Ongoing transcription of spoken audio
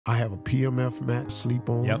I have a PMF mat to sleep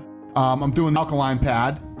on. Yep. I'm doing alkaline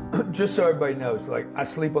pad. Just so everybody knows, like, I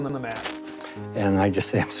sleep on the mat. And I just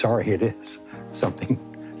say, I'm sorry, it is something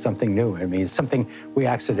new. I mean, it's something we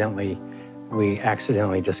accidentally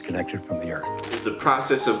disconnected from the earth. It's the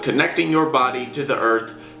process of connecting your body to the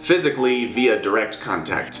earth physically via direct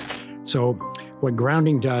contact. So what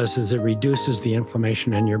grounding does is it reduces the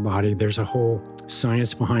inflammation in your body. There's a whole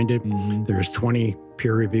science behind it. There's 20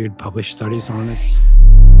 peer-reviewed published studies on it.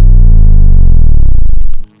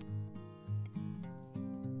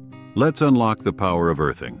 Let's unlock the power of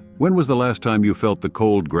earthing. When was the last time you felt the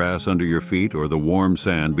cold grass under your feet or the warm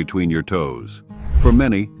sand between your toes? For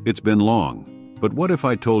many, it's been long. But what if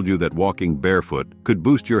I told you that walking barefoot could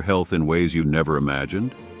boost your health in ways you never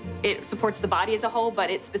imagined? It supports the body as a whole, but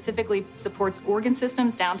it specifically supports organ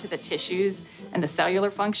systems down to the tissues and the cellular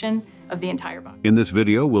function of the entire body. In this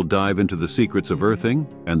video, we'll dive into the secrets of earthing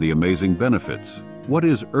and the amazing benefits. What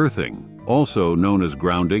is earthing? Also known as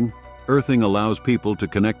grounding, earthing allows people to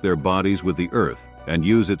connect their bodies with the earth and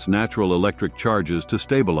use its natural electric charges to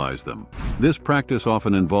stabilize them. This practice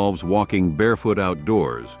often involves walking barefoot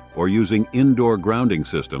outdoors or using indoor grounding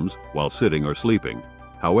systems while sitting or sleeping.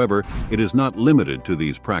 However, it is not limited to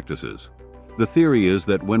these practices. The theory is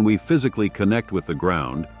that when we physically connect with the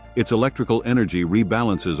ground, its electrical energy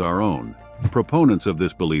rebalances our own. Proponents of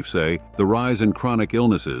this belief say the rise in chronic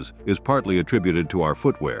illnesses is partly attributed to our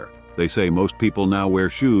footwear. They say most people now wear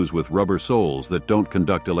shoes with rubber soles that don't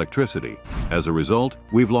conduct electricity. As a result,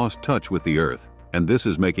 we've lost touch with the earth, and this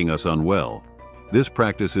is making us unwell. This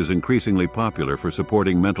practice is increasingly popular for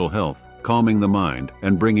supporting mental health, calming the mind,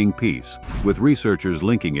 and bringing peace, with researchers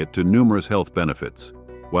linking it to numerous health benefits.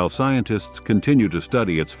 While scientists continue to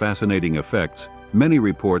study its fascinating effects, many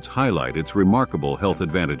reports highlight its remarkable health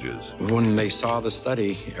advantages. When they saw the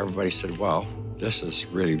study, everybody said, wow, this is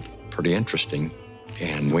really pretty interesting.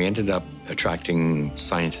 And we ended up attracting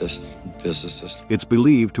scientists, physicists. It's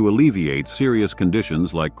believed to alleviate serious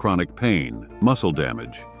conditions like chronic pain, muscle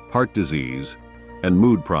damage, heart disease, and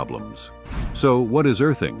mood problems. So what is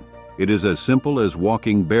earthing? It is as simple as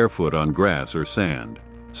walking barefoot on grass or sand.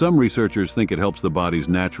 Some researchers think it helps the body's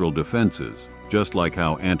natural defenses, just like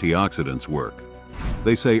how antioxidants work.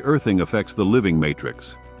 They say earthing affects the living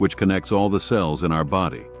matrix, which connects all the cells in our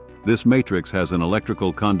body. This matrix has an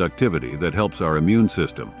electrical conductivity that helps our immune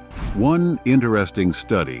system. One interesting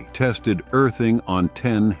study tested earthing on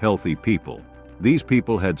 10 healthy people. These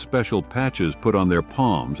people had special patches put on their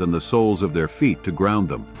palms and the soles of their feet to ground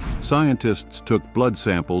them. Scientists took blood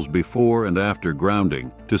samples before and after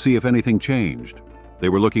grounding to see if anything changed. They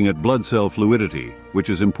were looking at blood cell fluidity,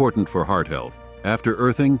 which is important for heart health. After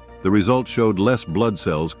earthing, the results showed less blood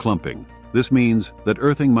cells clumping. This means that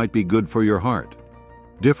earthing might be good for your heart.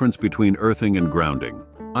 Difference between earthing and grounding.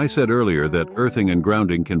 I said earlier that earthing and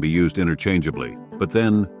grounding can be used interchangeably, but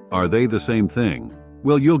then, are they the same thing?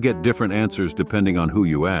 Well, you'll get different answers depending on who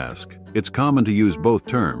you ask. It's common to use both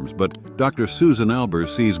terms, but Dr. Susan Albers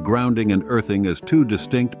sees grounding and earthing as two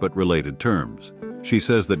distinct but related terms. She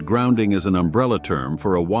says that grounding is an umbrella term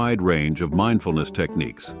for a wide range of mindfulness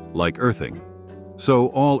techniques, like earthing. So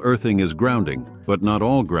all earthing is grounding, but not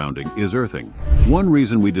all grounding is earthing. One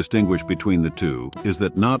reason we distinguish between the two is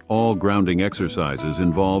that not all grounding exercises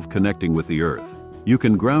involve connecting with the earth. You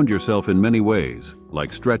can ground yourself in many ways,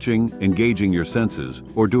 like stretching, engaging your senses,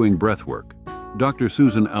 or doing breath work. Dr.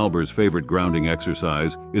 Susan Albers' favorite grounding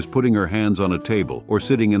exercise is putting her hands on a table or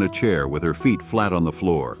sitting in a chair with her feet flat on the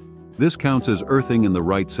floor. This counts as earthing in the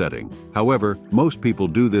right setting. However, most people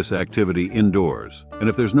do this activity indoors, and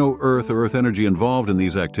if there's no earth or earth energy involved in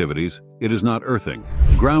these activities, it is not earthing.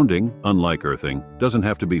 Grounding, unlike earthing, doesn't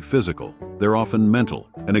have to be physical. They're often mental.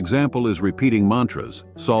 An example is repeating mantras,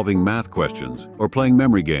 solving math questions, or playing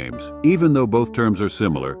memory games. Even though both terms are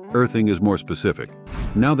similar, earthing is more specific.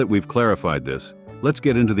 Now that we've clarified this, let's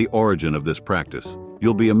get into the origin of this practice.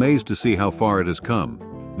 You'll be amazed to see how far it has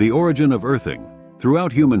come. The origin of earthing.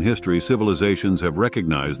 Throughout human history, civilizations have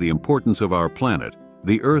recognized the importance of our planet.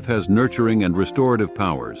 The earth has nurturing and restorative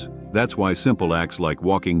powers. That's why simple acts like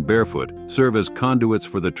walking barefoot serve as conduits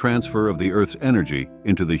for the transfer of the earth's energy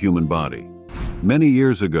into the human body. Many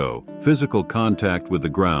years ago, physical contact with the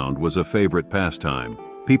ground was a favorite pastime.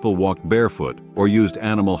 People walked barefoot or used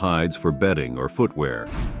animal hides for bedding or footwear.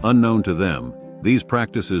 Unknown to them, these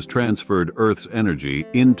practices transferred Earth's energy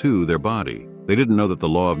into their body. They didn't know that the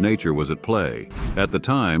law of nature was at play. At the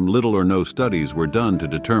time, little or no studies were done to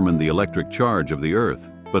determine the electric charge of the earth.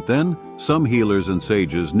 But then, some healers and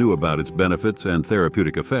sages knew about its benefits and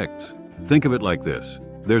therapeutic effects. Think of it like this.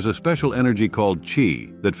 There's a special energy called chi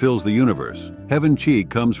that fills the universe. Heaven chi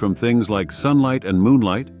comes from things like sunlight and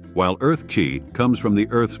moonlight, while Earth Chi comes from the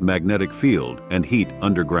Earth's magnetic field and heat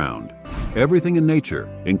underground. Everything in nature,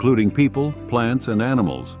 including people, plants, and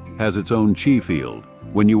animals, has its own Chi field.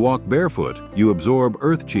 When you walk barefoot, you absorb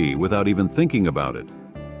Earth Chi without even thinking about it.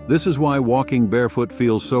 This is why walking barefoot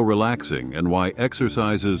feels so relaxing and why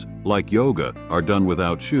exercises like yoga are done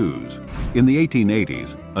without shoes. In the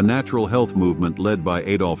 1880s, a natural health movement led by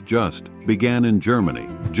Adolf Just began in Germany.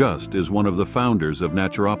 Just is one of the founders of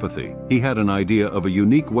naturopathy. He had an idea of a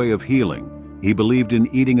unique way of healing. He believed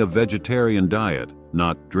in eating a vegetarian diet,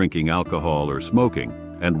 not drinking alcohol or smoking,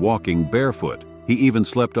 and walking barefoot. He even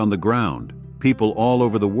slept on the ground. People all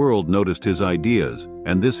over the world noticed his ideas,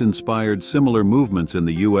 and this inspired similar movements in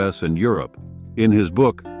the US and Europe. In his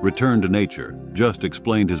book, Return to Nature, Just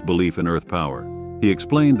explained his belief in earth power. He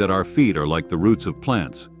explained that our feet are like the roots of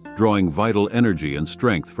plants, drawing vital energy and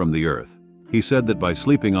strength from the earth. He said that by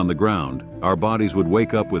sleeping on the ground, our bodies would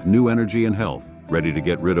wake up with new energy and health, ready to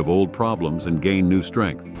get rid of old problems and gain new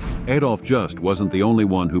strength. Adolf Just wasn't the only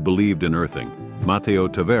one who believed in earthing. Matteo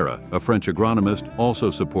Tavera, a French agronomist,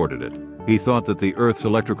 also supported it. He thought that the Earth's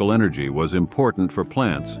electrical energy was important for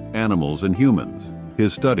plants, animals, and humans.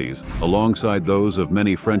 His studies, alongside those of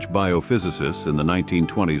many French biophysicists in the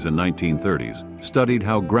 1920s and 1930s, studied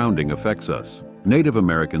how grounding affects us. Native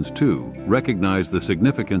Americans, too, recognized the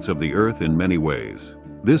significance of the Earth in many ways.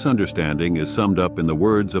 This understanding is summed up in the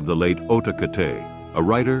words of the late Ota Kate, a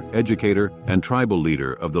writer, educator, and tribal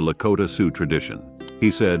leader of the Lakota Sioux tradition.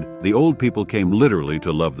 He said, "The old people came literally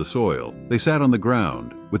to love the soil. They sat on the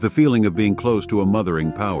ground, with the feeling of being close to a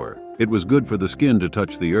mothering power. It was good for the skin to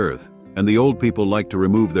touch the earth, and the old people liked to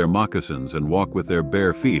remove their moccasins and walk with their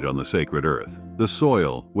bare feet on the sacred earth. The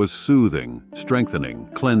soil was soothing, strengthening,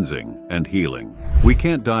 cleansing, and healing." We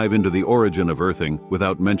can't dive into the origin of earthing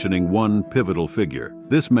without mentioning one pivotal figure.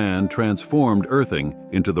 This man transformed earthing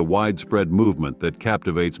into the widespread movement that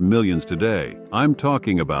captivates millions today. I'm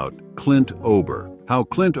talking about Clint Ober. How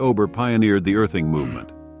Clint Ober pioneered the earthing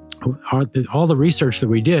movement. All the research that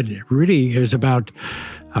we did really is about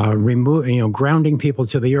grounding people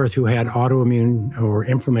to the earth who had autoimmune or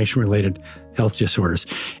inflammation-related health disorders.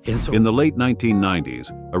 In the late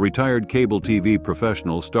 1990s, a retired cable TV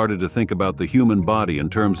professional started to think about the human body in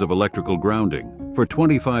terms of electrical grounding. For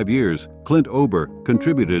 25 years, Clint Ober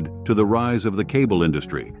contributed to the rise of the cable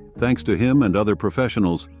industry. Thanks to him and other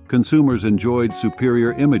professionals, consumers enjoyed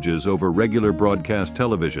superior images over regular broadcast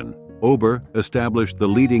television. Ober established the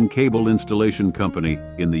leading cable installation company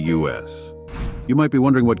in the U.S. You might be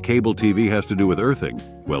wondering what cable TV has to do with earthing.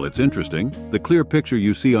 Well, it's interesting. The clear picture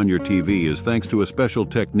you see on your TV is thanks to a special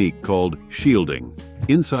technique called shielding.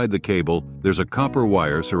 Inside the cable, there's a copper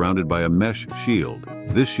wire surrounded by a mesh shield.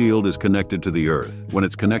 This shield is connected to the earth. When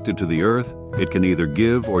it's connected to the earth, it can either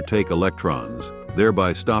give or take electrons,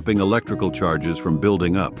 thereby stopping electrical charges from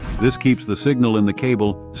building up. This keeps the signal in the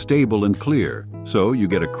cable stable and clear, so you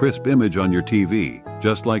get a crisp image on your TV.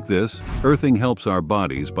 Just like this, earthing helps our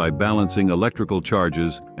bodies by balancing electrical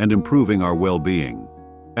charges and improving our well-being.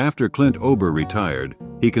 After Clint Ober retired,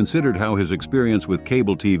 he considered how his experience with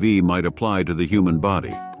cable TV might apply to the human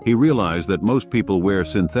body. He realized that most people wear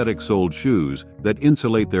synthetic-soled shoes that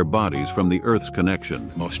insulate their bodies from the Earth's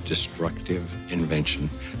connection. Most destructive invention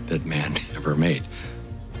that man ever made,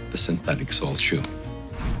 the synthetic-soled shoe.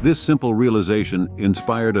 This simple realization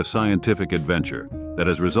inspired a scientific adventure that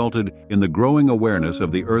has resulted in the growing awareness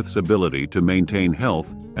of the Earth's ability to maintain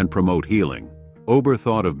health and promote healing. Ober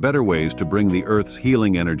thought of better ways to bring the Earth's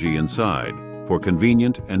healing energy inside for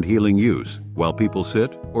convenient and healing use while people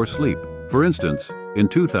sit or sleep. For instance, in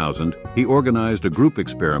 2000, he organized a group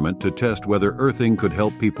experiment to test whether earthing could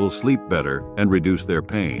help people sleep better and reduce their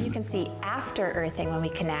pain. You can see after earthing, when we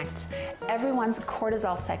connect, everyone's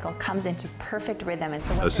cortisol cycle comes into perfect rhythm. And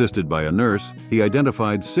so assisted by a nurse, he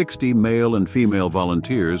identified 60 male and female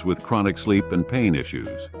volunteers with chronic sleep and pain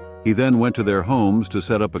issues. He then went to their homes to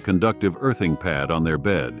set up a conductive earthing pad on their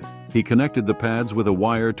bed. He connected the pads with a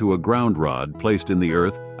wire to a ground rod placed in the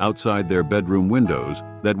earth outside their bedroom windows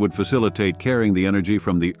that would facilitate carrying the energy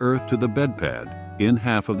from the earth to the bed pad in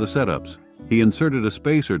half of the setups. He inserted a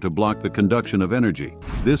spacer to block the conduction of energy.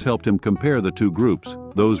 This helped him compare the two groups,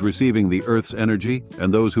 those receiving the Earth's energy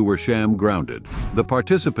and those who were sham grounded. The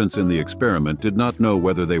participants in the experiment did not know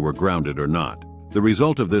whether they were grounded or not. The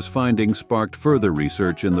result of this finding sparked further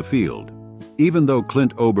research in the field. Even though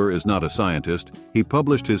Clint Ober is not a scientist, he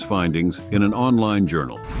published his findings in an online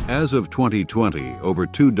journal. As of 2020, over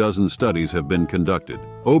 24 studies have been conducted.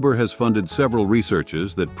 Ober has funded several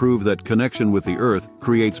researches that prove that connection with the Earth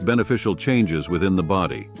creates beneficial changes within the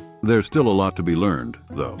body. There's still a lot to be learned,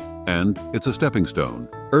 though, and it's a stepping stone.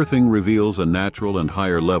 Earthing reveals a natural and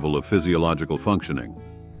higher level of physiological functioning.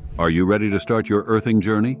 Are you ready to start your earthing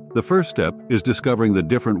journey? The first step is discovering the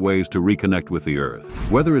different ways to reconnect with the earth.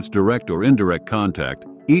 Whether it's direct or indirect contact,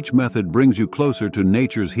 each method brings you closer to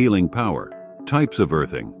nature's healing power. Types of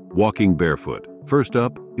earthing. Walking barefoot. First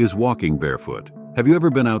up is walking barefoot. Have you ever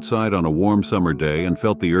been outside on a warm summer day and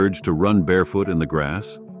felt the urge to run barefoot in the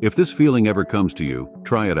grass? If this feeling ever comes to you,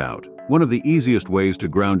 try it out. One of the easiest ways to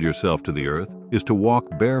ground yourself to the earth is to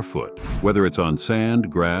walk barefoot. Whether it's on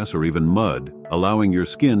sand, grass, or even mud, allowing your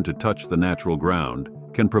skin to touch the natural ground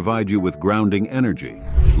can provide you with grounding energy.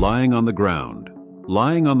 Lying on the ground.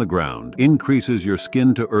 Lying on the ground increases your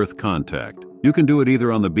skin-to-earth contact. You can do it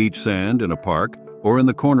either on the beach sand in a park or in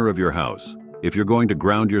the corner of your house. If you're going to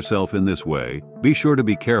ground yourself in this way, be sure to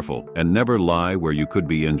be careful and never lie where you could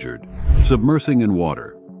be injured. Submersing in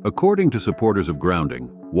water. According to supporters of grounding,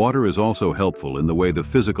 water is also helpful in the way the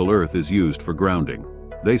physical earth is used for grounding.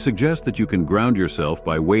 They suggest that you can ground yourself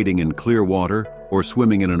by wading in clear water or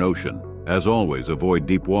swimming in an ocean. As always, avoid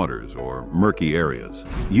deep waters or murky areas.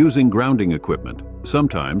 Using grounding equipment.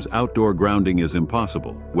 Sometimes outdoor grounding is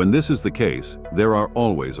impossible. When this is the case, there are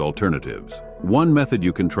always alternatives. One method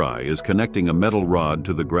you can try is connecting a metal rod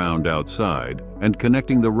to the ground outside and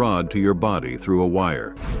connecting the rod to your body through a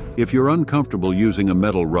wire. If you're uncomfortable using a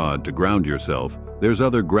metal rod to ground yourself, there's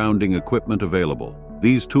other grounding equipment available.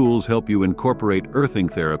 These tools help you incorporate earthing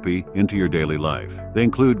therapy into your daily life. They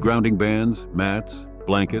include grounding bands, mats,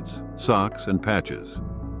 blankets, socks, and patches.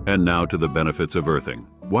 And now to the benefits of earthing.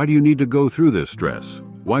 Why do you need to go through this stress?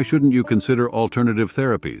 Why shouldn't you consider alternative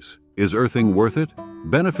therapies? Is earthing worth it?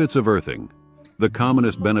 Benefits of earthing. The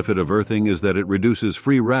commonest benefit of earthing is that it reduces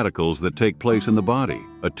free radicals that take place in the body.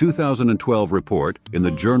 A 2012 report in the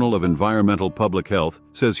Journal of Environmental Public Health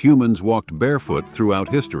says humans walked barefoot throughout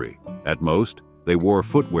history. At most, they wore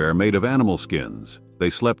footwear made of animal skins. They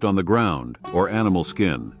slept on the ground or animal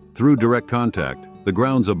skin. Through direct contact, the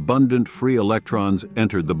ground's abundant free electrons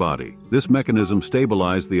entered the body. This mechanism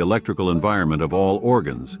stabilized the electrical environment of all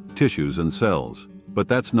organs, tissues, and cells. But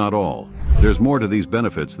that's not all. There's more to these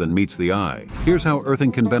benefits than meets the eye. Here's how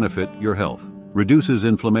earthing can benefit your health. Reduces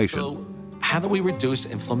inflammation. So, how do we reduce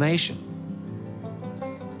inflammation?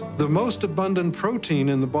 The most abundant protein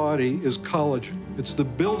in the body is collagen. It's the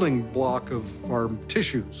building block of our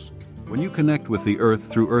tissues. When you connect with the earth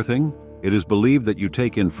through earthing, it is believed that you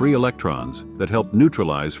take in free electrons that help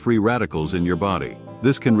neutralize free radicals in your body.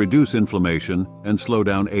 This can reduce inflammation and slow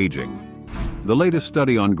down aging. The latest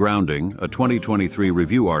study on grounding, a 2023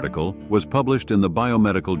 review article, was published in the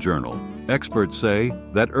Biomedical Journal. Experts say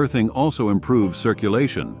that earthing also improves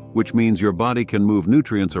circulation, which means your body can move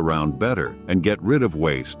nutrients around better and get rid of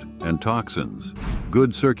waste and toxins.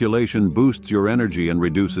 Good circulation boosts your energy and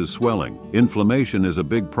reduces swelling. Inflammation is a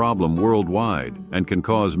big problem worldwide and can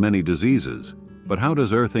cause many diseases. But how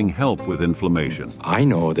does earthing help with inflammation? I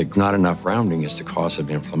know that not enough grounding is the cause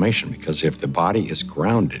of inflammation, because if the body is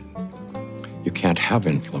grounded, you can't have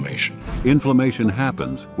inflammation. Inflammation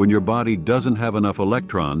happens when your body doesn't have enough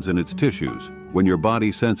electrons in its tissues. When your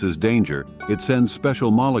body senses danger, it sends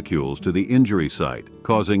special molecules to the injury site,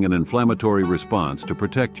 causing an inflammatory response to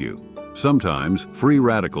protect you. Sometimes, free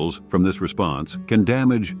radicals from this response can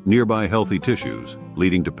damage nearby healthy tissues,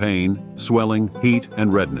 leading to pain, swelling, heat,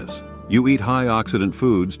 and redness. You eat high-oxidant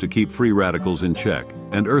foods to keep free radicals in check,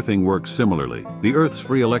 and earthing works similarly. The Earth's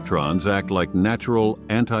free electrons act like natural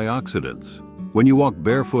antioxidants. When you walk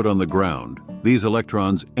barefoot on the ground, these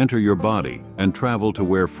electrons enter your body and travel to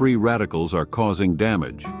where free radicals are causing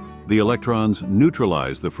damage. The electrons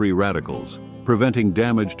neutralize the free radicals, preventing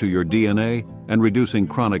damage to your DNA and reducing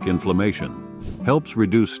chronic inflammation. Helps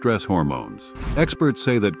reduce stress hormones. Experts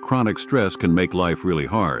say that chronic stress can make life really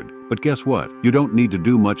hard, but guess what? You don't need to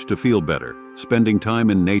do much to feel better. Spending time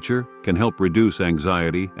in nature can help reduce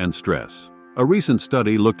anxiety and stress. A recent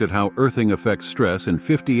study looked at how earthing affects stress in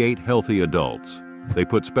 58 healthy adults. They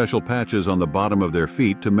put special patches on the bottom of their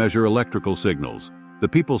feet to measure electrical signals. The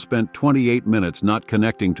people spent 28 minutes not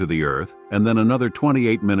connecting to the earth, and then another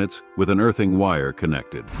 28 minutes with an earthing wire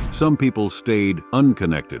connected. Some people stayed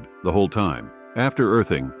unconnected the whole time. After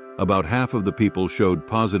earthing, about half of the people showed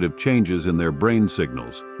positive changes in their brain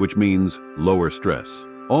signals, which means lower stress.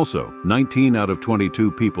 Also, 19 out of 22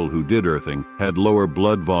 people who did earthing had lower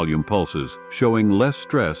blood volume pulses, showing less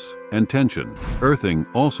stress and tension. Earthing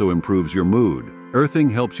also improves your mood. Earthing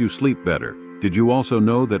helps you sleep better. Did you also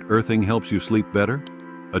know that earthing helps you sleep better?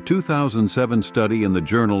 A 2007 study in the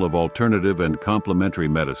Journal of Alternative and Complementary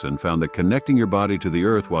Medicine found that connecting your body to the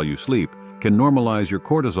earth while you sleep can normalize your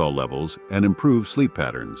cortisol levels and improve sleep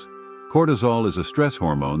patterns. Cortisol is a stress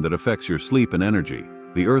hormone that affects your sleep and energy.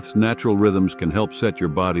 The Earth's natural rhythms can help set your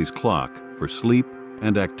body's clock for sleep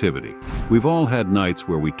and activity. We've all had nights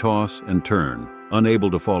where we toss and turn,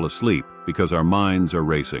 unable to fall asleep because our minds are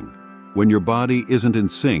racing. When your body isn't in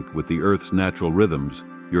sync with the Earth's natural rhythms,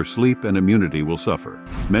 your sleep and immunity will suffer.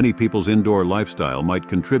 Many people's indoor lifestyle might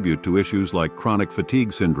contribute to issues like chronic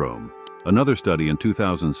fatigue syndrome. Another study in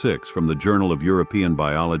 2006 from the Journal of European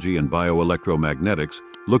Biology and Bioelectromagnetics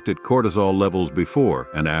looked at cortisol levels before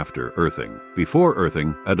and after earthing. Before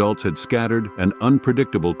earthing, adults had scattered and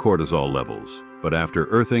unpredictable cortisol levels. But after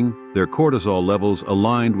earthing, their cortisol levels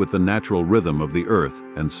aligned with the natural rhythm of the Earth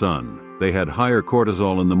and Sun. They had higher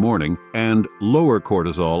cortisol in the morning and lower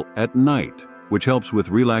cortisol at night, which helps with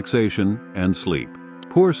relaxation and sleep.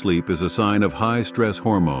 Poor sleep is a sign of high stress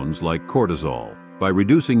hormones like cortisol. By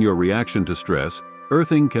reducing your reaction to stress,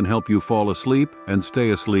 earthing can help you fall asleep and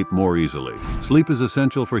stay asleep more easily. Sleep is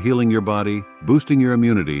essential for healing your body, boosting your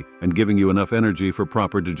immunity, and giving you enough energy for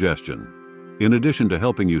proper digestion. In addition to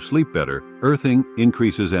helping you sleep better, earthing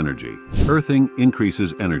increases energy. Earthing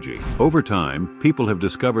increases energy. Over time, people have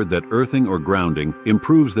discovered that earthing or grounding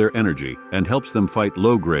improves their energy and helps them fight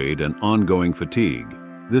low-grade and ongoing fatigue.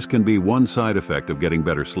 This can be one side effect of getting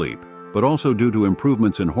better sleep, but also due to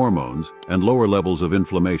improvements in hormones and lower levels of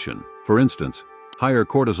inflammation. For instance, higher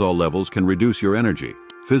cortisol levels can reduce your energy.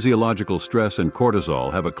 Physiological stress and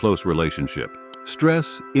cortisol have a close relationship.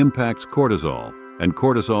 Stress impacts cortisol, and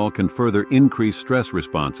cortisol can further increase stress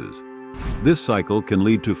responses. This cycle can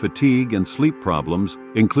lead to fatigue and sleep problems,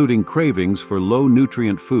 including cravings for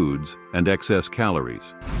low-nutrient foods and excess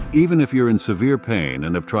calories. Even if you're in severe pain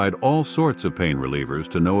and have tried all sorts of pain relievers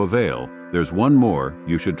to no avail, there's one more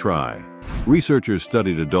you should try. Researchers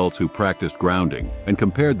studied adults who practiced grounding and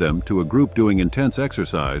compared them to a group doing intense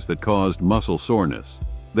exercise that caused muscle soreness.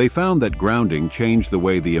 They found that grounding changed the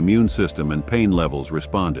way the immune system and pain levels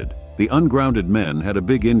responded. The ungrounded men had a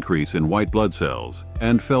big increase in white blood cells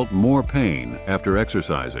and felt more pain after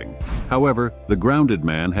exercising. However, the grounded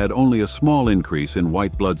man had only a small increase in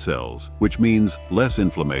white blood cells, which means less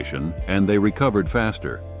inflammation, and they recovered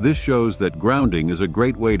faster. This shows that grounding is a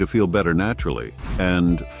great way to feel better naturally.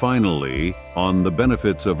 And finally, on the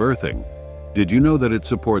benefits of earthing. Did you know that it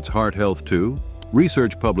supports heart health too?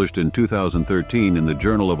 Research published in 2013 in the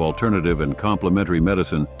Journal of Alternative and Complementary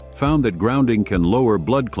Medicine found that grounding can lower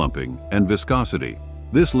blood clumping and viscosity.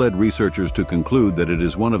 This led researchers to conclude that it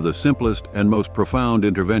is one of the simplest and most profound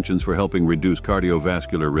interventions for helping reduce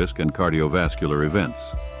cardiovascular risk and cardiovascular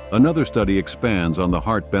events. Another study expands on the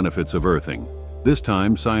heart benefits of earthing. This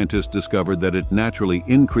time, scientists discovered that it naturally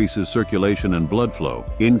increases circulation and blood flow,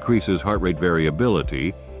 increases heart rate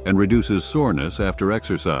variability, and reduces soreness after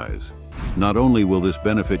exercise. Not only will this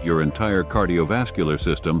benefit your entire cardiovascular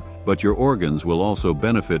system, but your organs will also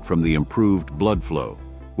benefit from the improved blood flow.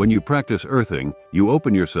 When you practice earthing, you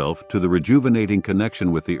open yourself to the rejuvenating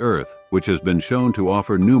connection with the earth, which has been shown to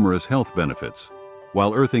offer numerous health benefits.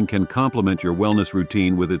 While earthing can complement your wellness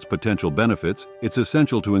routine with its potential benefits, it's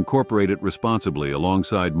essential to incorporate it responsibly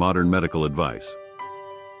alongside modern medical advice.